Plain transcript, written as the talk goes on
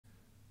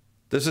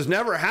This has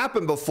never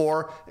happened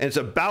before, and it's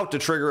about to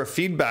trigger a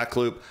feedback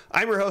loop.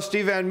 I'm your host,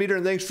 Steven Van Metre,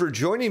 and thanks for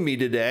joining me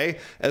today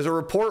as a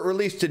report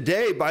released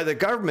today by the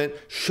government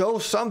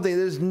shows something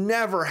that has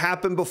never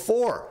happened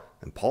before.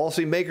 And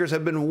policymakers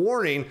have been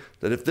warning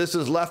that if this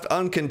is left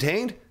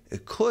uncontained,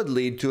 it could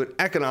lead to an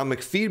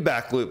economic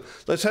feedback loop.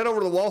 Let's head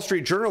over to the Wall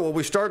Street Journal where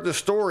we start the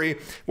story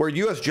where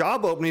U.S.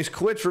 job openings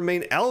quits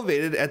remain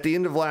elevated at the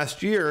end of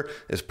last year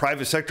as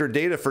private sector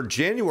data for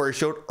January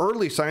showed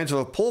early signs of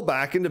a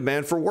pullback in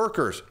demand for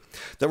workers.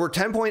 There were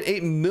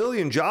 10.8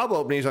 million job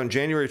openings on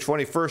January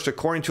 21st,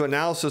 according to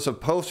analysis of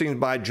postings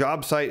by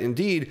job site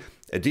Indeed,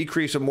 a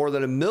decrease of more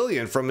than 1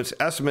 million from its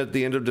estimate at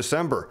the end of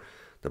December.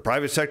 The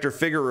private sector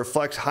figure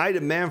reflects high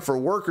demand for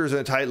workers in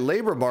a tight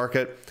labor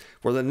market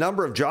where the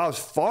number of jobs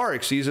far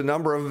exceeds the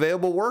number of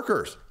available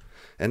workers.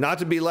 And not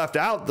to be left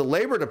out, the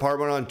Labor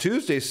Department on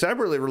Tuesday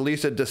separately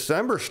released a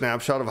December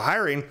snapshot of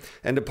hiring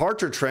and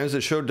departure trends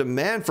that showed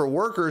demand for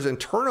workers and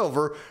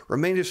turnover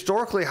remained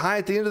historically high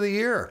at the end of the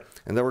year.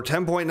 And there were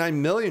 10.9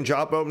 million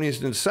job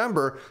openings in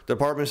December, the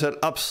department said,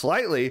 up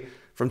slightly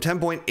from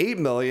 10.8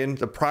 million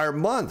the prior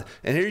month.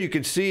 And here you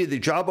can see the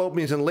job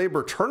openings and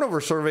labor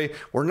turnover survey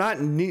were not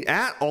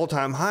at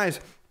all-time highs,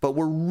 but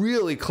we're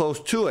really close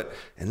to it.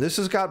 And this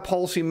has got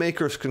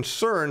policymakers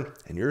concerned,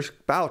 and you're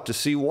about to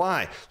see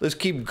why. Let's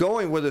keep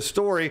going with a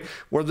story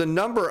where the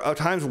number of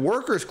times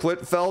workers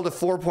quit fell to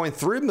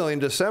 4.3 million in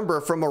December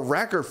from a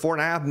record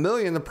 4.5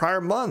 million the prior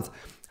month.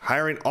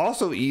 Hiring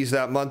also eased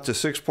that month to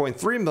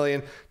 6.3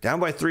 million, down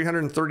by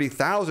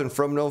 330,000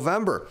 from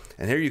November.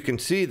 And here you can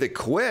see the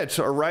quits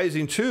are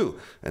rising too,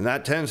 and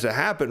that tends to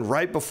happen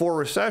right before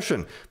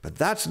recession. But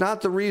that's not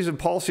the reason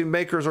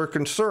policymakers are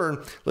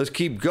concerned. Let's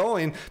keep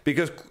going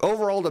because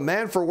overall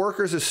demand for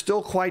workers is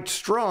still quite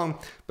strong,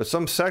 but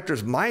some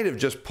sectors might have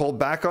just pulled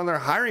back on their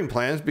hiring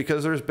plans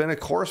because there's been a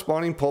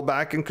corresponding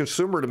pullback in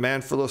consumer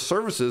demand for those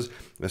services,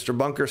 Mr.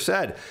 Bunker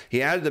said.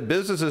 He added that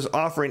businesses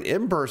offering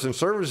in-person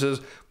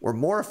services were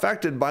more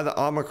affected by the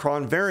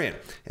Omicron variant.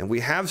 And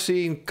we have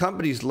seen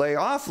companies lay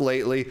off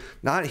lately,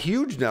 not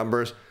huge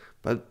numbers,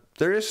 but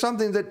there is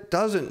something that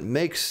doesn't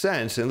make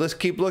sense. And let's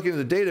keep looking at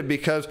the data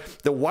because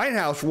the White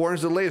House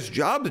warns the latest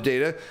jobs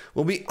data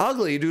will be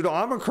ugly due to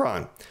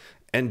Omicron.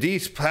 And Dee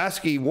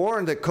Spassky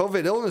warned that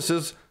COVID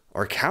illnesses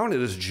are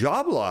counted as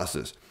job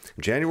losses.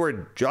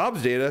 January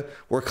jobs data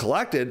were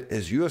collected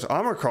as U.S.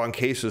 Omicron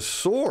cases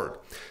soared.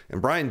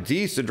 And Brian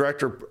Deese, the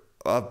director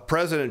of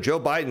President Joe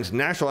Biden's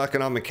National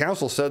Economic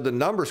Council, said the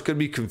numbers could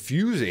be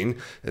confusing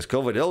as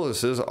COVID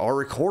illnesses are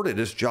recorded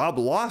as job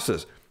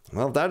losses.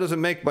 Well, if that doesn't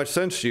make much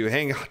sense to you,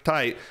 hang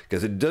tight,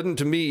 because it didn't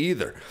to me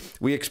either.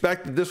 We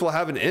expect that this will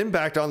have an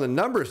impact on the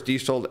numbers,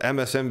 Deese told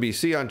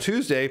MSNBC on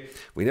Tuesday.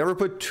 We never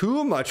put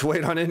too much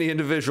weight on any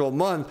individual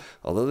month,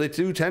 although they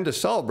do tend to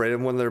celebrate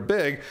them when they're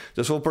big.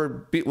 This will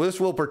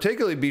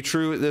particularly be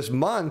true this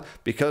month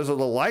because of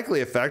the likely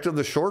effect of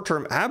the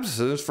short-term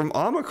absences from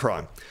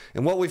Omicron.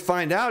 And what we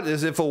find out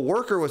is if a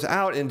worker was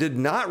out and did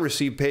not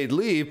receive paid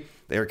leave,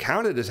 they are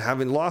counted as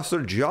having lost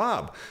their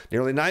job.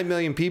 Nearly 9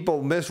 million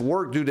people missed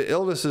work due to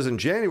illnesses in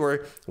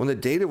January when the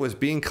data was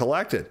being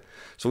collected.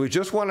 So we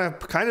just want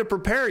to kind of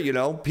prepare,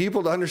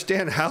 people to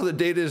understand how the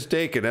data is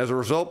taken. As a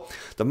result,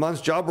 the month's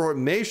job report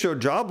may show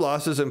job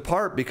losses in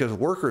part because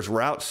workers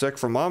were out sick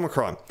from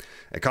Omicron.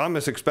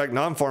 Economists expect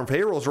non-farm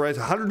payrolls to rise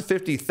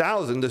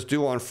 150,000 that's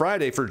due on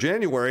Friday for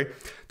January,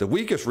 the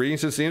weakest reading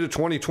since the end of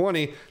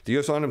 2020. The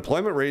U.S.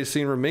 unemployment rate is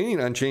seen remaining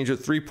unchanged at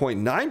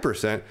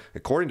 3.9%,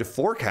 according to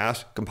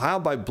forecasts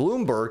compiled by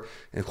Bloomberg.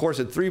 And of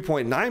course, at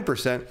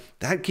 3.9%,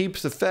 that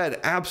keeps the Fed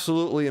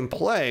absolutely in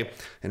play.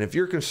 And if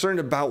you're concerned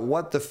about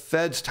what the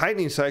Fed's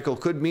tightening cycle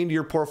could mean to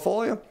your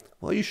portfolio,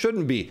 well, you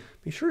shouldn't be.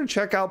 Be sure to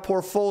check out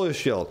Portfolio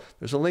Shield.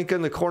 There's a link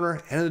in the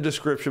corner and in the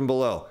description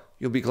below.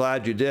 You'll be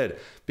glad you did.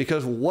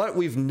 Because what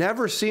we've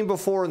never seen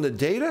before in the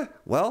data,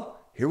 well,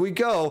 here we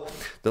go.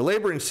 The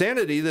labor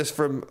insanity, this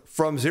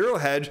from Zero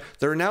Hedge,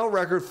 there are now a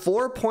record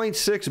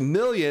 4.6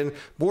 million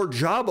more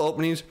job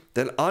openings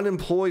than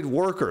unemployed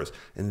workers.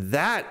 And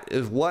that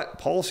is what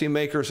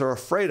policymakers are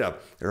afraid of.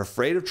 They're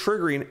afraid of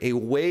triggering a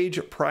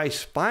wage price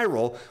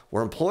spiral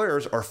where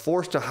employers are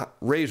forced to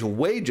raise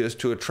wages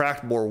to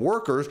attract more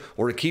workers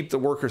or to keep the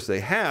workers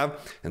they have.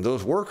 And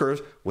those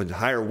workers, with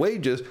higher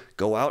wages,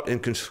 go out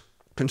and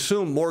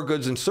consume more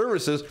goods and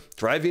services,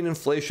 driving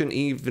inflation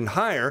even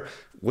higher,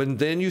 when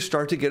then you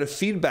start to get a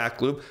feedback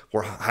loop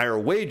where higher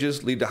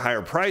wages lead to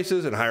higher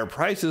prices and higher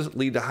prices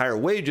lead to higher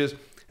wages.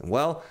 And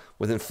well,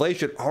 with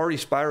inflation already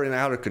spiraling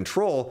out of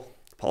control,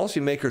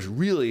 policymakers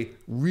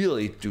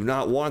really do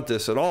not want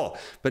this at all.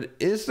 But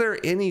is there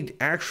any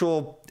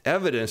actual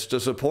evidence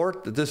to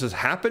support that this is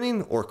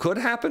happening or could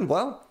happen?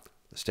 Well,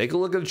 let's take a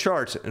look at the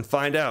charts and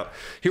find out.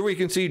 Here we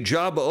can see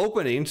job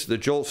openings, the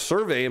JOLT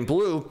survey in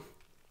blue,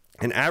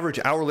 and average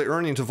hourly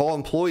earnings of all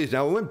employees.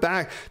 Now, we went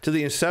back to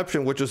the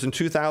inception, which was in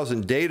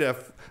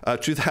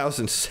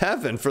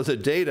 2007 for the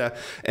data.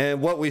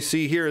 And what we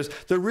see here is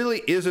there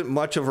really isn't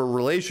much of a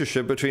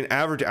relationship between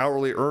average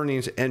hourly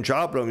earnings and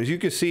job openings. You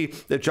can see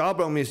that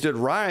job openings did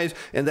rise,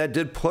 and that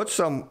did put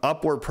some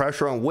upward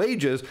pressure on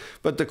wages.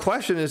 But the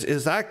question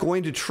is that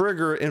going to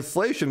trigger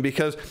inflation?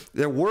 Because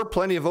there were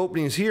plenty of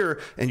openings here,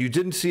 and you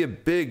didn't see a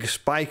big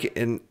spike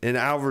in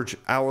average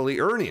hourly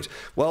earnings.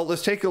 Well,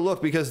 let's take a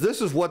look, because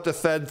this is what the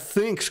Fed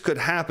thinks could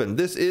happen.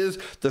 This is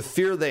the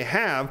fear they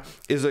have,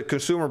 is that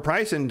consumer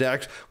price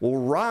index will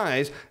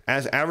rise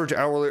as average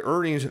hourly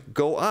earnings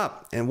go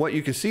up. And what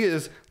you can see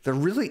is there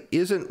really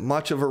isn't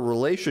much of a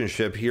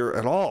relationship here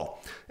at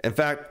all. In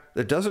fact,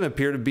 there doesn't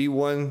appear to be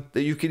one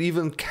that you could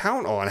even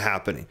count on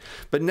happening.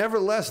 But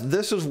nevertheless,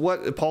 this is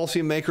what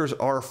policymakers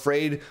are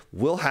afraid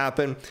will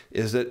happen,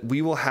 is that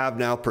we will have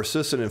now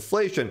persistent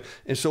inflation.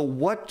 And so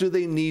what do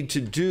they need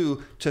to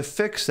do to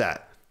fix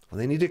that? Well,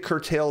 they need to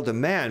curtail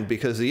demand,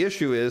 because the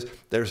issue is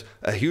there's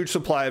a huge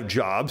supply of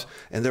jobs,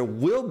 and there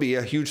will be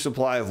a huge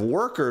supply of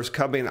workers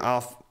coming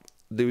off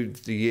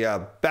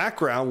the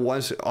background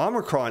once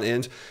Omicron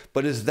ends.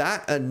 But is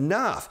that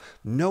enough?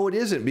 No, it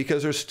isn't,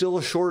 because there's still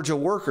a shortage of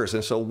workers.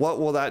 And so what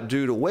will that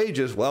do to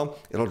wages? Well,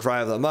 it'll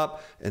drive them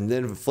up, and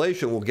then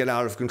inflation will get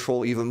out of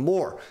control even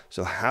more.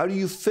 So how do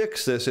you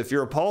fix this if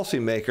you're a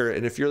policymaker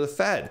and if you're the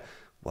Fed?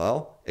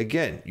 Well,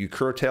 again, you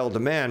curtail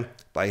demand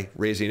by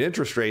raising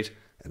interest rates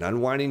and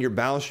unwinding your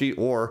balance sheet,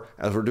 or,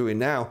 as we're doing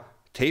now,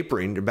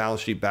 tapering your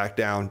balance sheet back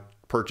down,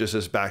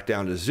 purchases back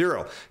down to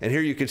zero. And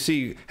here you can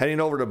see, heading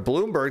over to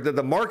Bloomberg, that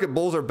the market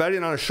bulls are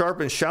betting on a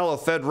sharp and shallow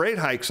Fed rate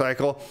hike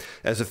cycle,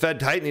 as the Fed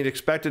tightening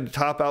expected to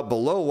top out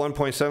below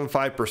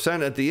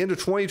 1.75% at the end of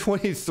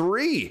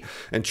 2023,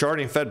 and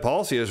charting Fed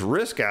policy as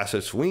risk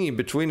assets swinging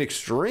between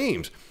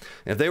extremes.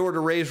 If they were to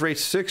raise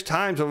rates 6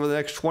 times over the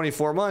next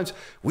 24 months,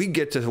 we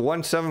get to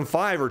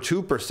 1.75 or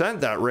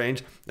 2%, that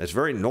range. That's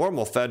very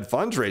normal Fed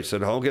funds rate,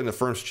 said Hogan, the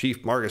firm's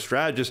chief market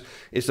strategist.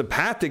 It's the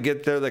path to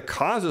get there that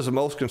causes the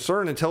most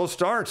concern until it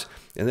starts.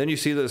 And then you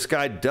see that the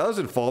sky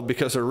doesn't fall,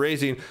 because they're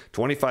raising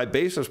 25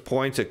 basis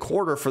points a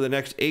quarter for the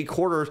next 8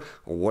 quarters,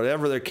 or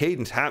whatever their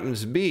cadence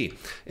happens to be.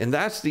 And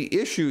that's the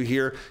issue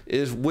here,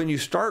 is when you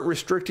start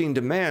restricting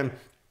demand,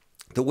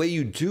 the way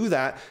you do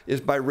that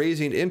is by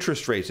raising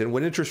interest rates. And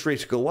when interest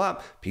rates go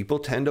up, people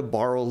tend to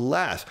borrow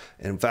less.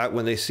 In fact,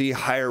 when they see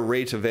higher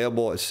rates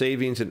available as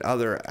savings and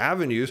other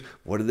avenues,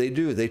 what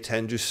do? They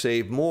tend to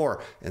save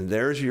more. And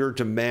there's your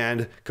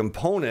demand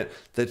component.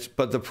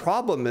 But the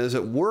problem is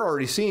that we're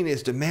already seeing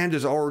is demand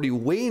is already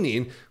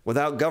waning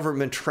without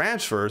government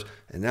transfers.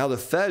 And now the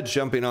Fed's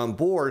jumping on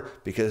board,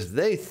 because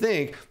they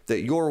think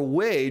that your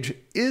wage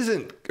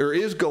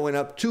is going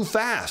up too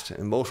fast.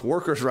 And most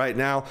workers right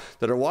now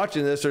that are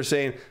watching this are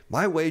saying,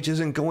 my wage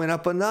isn't going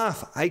up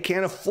enough. I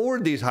can't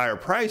afford these higher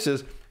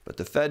prices. But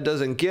the Fed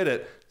doesn't get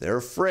it. They're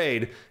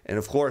afraid. And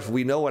of course,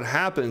 we know what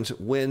happens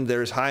when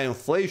there's high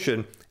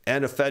inflation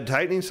and a Fed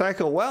tightening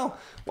cycle. Well,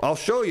 I'll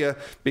show you,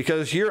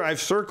 because here I've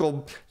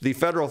circled the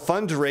federal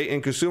funds rate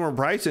and consumer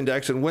price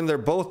index, and when they're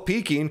both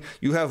peaking,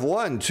 you have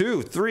 1,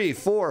 2, 3,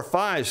 4,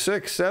 5,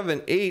 6,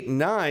 7, 8,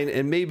 9,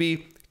 and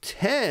maybe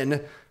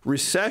 10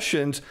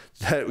 recessions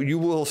that you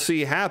will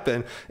see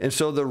happen. And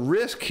so the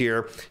risk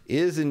here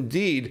is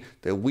indeed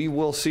that we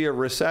will see a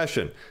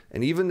recession.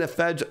 And even the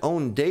Fed's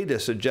own data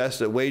suggests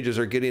that wages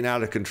are getting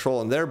out of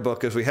control in their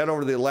book, as we head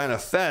over to the Atlanta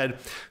Fed,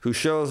 who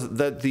shows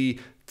that the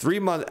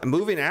 3-month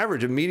moving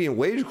average of median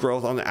wage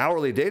growth on the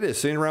hourly data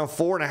is sitting around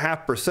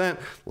 4.5%.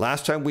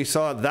 Last time we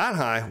saw it that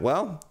high,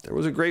 well, there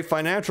was a great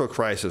financial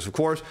crisis. Of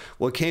course,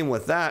 what came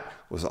with that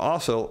was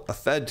also a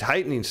Fed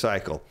tightening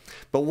cycle.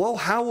 But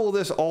how will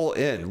this all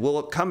end?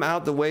 Will it come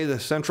out the way the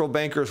central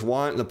bankers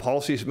want and the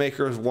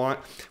policymakers want,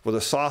 with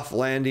a soft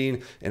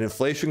landing and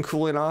inflation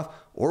cooling off?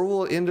 Or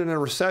will it end in a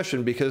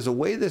recession? Because the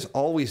way this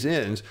always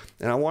ends,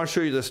 and I want to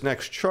show you this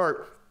next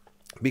chart,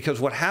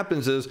 because what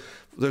happens is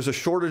there's a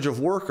shortage of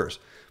workers.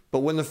 But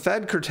when the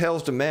Fed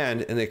curtails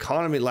demand and the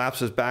economy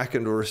lapses back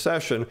into a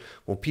recession,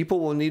 well, people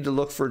will need to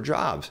look for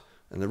jobs.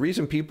 And the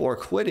reason people are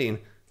quitting,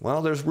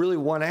 well, there's really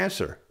one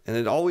answer. And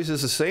it always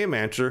is the same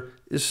answer,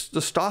 is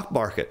the stock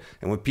market.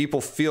 And when people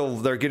feel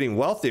they're getting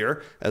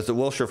wealthier, as the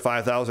Wilshire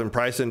 5000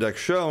 price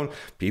index shown,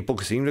 people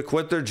seem to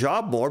quit their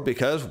job more,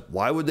 because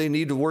why would they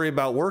need to worry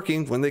about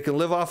working when they can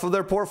live off of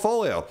their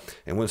portfolio?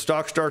 And when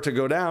stocks start to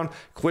go down,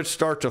 quits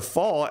start to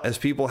fall as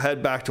people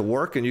head back to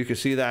work. And you can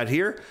see that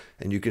here,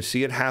 and you can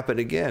see it happen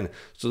again.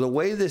 So the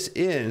way this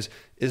ends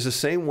is the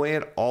same way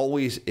it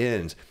always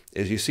ends.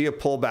 As you see a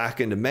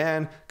pullback in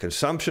demand,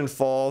 consumption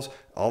falls,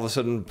 all of a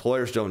sudden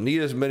employers don't need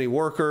as many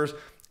workers,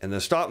 and the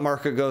stock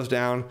market goes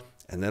down,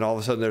 and then all of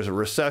a sudden there's a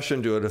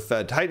recession due to a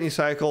Fed tightening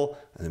cycle,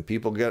 and then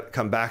people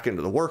come back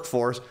into the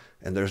workforce,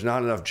 and there's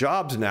not enough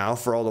jobs now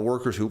for all the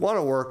workers who want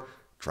to work,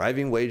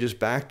 driving wages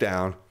back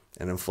down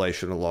and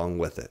inflation along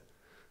with it.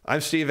 I'm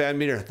Steve Van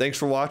Metre. Thanks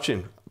for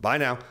watching. Bye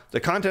now.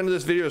 The content of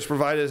this video is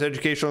provided as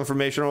educational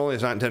information only.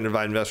 It's not intended to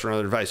provide investment or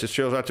other advice. It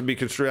shows not to be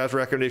construed as a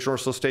recommendation or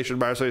solicitation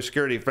by a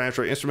security,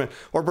 financial instrument,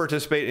 or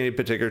participate in any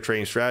particular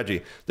trading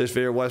strategy. This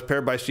video was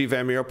prepared by Steven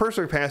Van Metre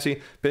personal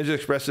capacity. Opinions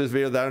expressed in this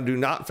video that do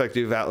not affect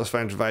the Atlas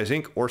Financial Advice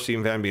Inc. or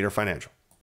Steven Van Metre Financial.